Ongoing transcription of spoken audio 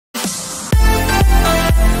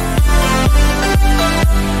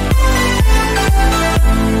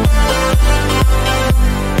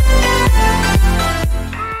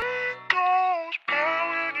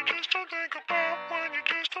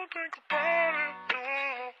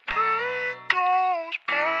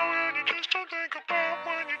don't think about,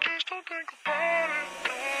 when you just don't think about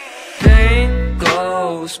it. Pain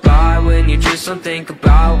goes by when you just don't think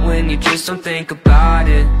about, when you just don't think about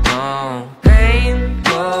it. No. Pain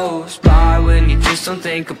goes by when you just don't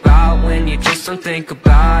think about, when you just don't think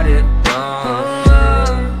about it. No.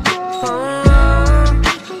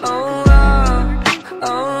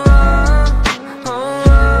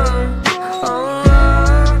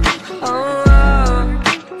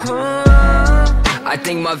 I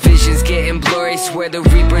think my vision's getting blurry, swear the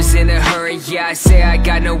Reaper's in a hurry. Yeah, I say I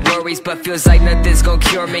got no worries, but feels like nothing's gonna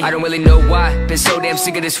cure me. I don't really know why, been so damn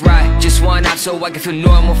sick of this ride. Just one off so I can feel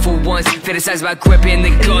normal for once. Fantasize about gripping the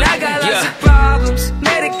gun. And I got lots of problems,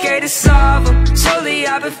 medicated, solve them. Slowly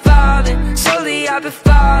I've been falling, slowly I've been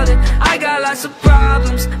falling. I got lots of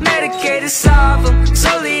problems, medicated, solve them.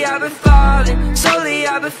 Slowly I've been falling, slowly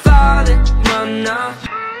I've been falling. No, no.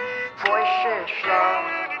 Voices loud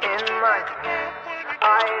in my head,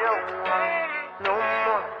 I don't want no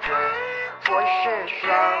more pain. Voices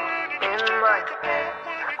loud in my head,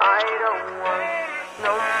 I don't want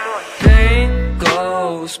no more pain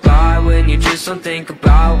goes by when you just don't think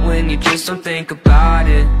about, when you just don't think about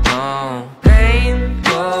it. No. Pain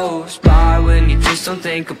goes by when you just don't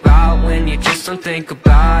think about, when you just don't think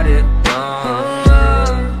about it. No.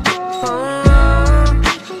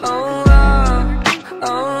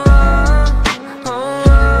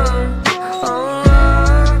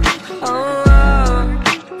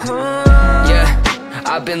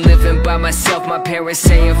 I've been living by myself, my parents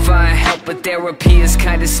saying find help, but therapy is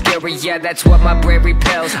kinda scary, yeah, that's what my brain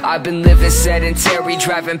repels. I've been living sedentary,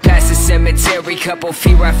 driving past the cemetery, couple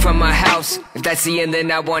feet right from my house. If that's the end,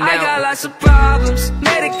 then I want out. I got lots of problems,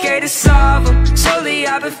 medicated, solve them. Slowly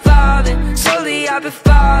I've been falling, slowly I've been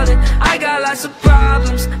falling. I got lots of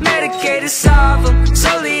problems, medicated, solve them.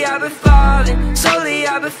 Slowly I've been falling, slowly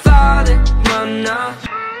I've been falling. No, no.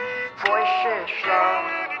 voices loud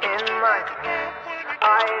in my head,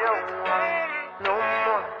 I don't want no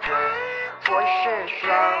more pain. Voices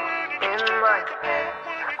loud in my head,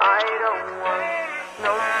 I don't want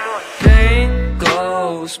no more pain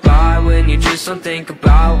goes by when you just don't think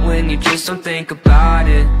about, when you just don't think about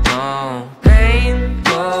it. No. Pain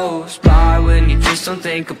goes by when you just don't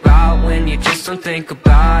think about, when you just don't think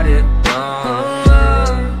about it. No.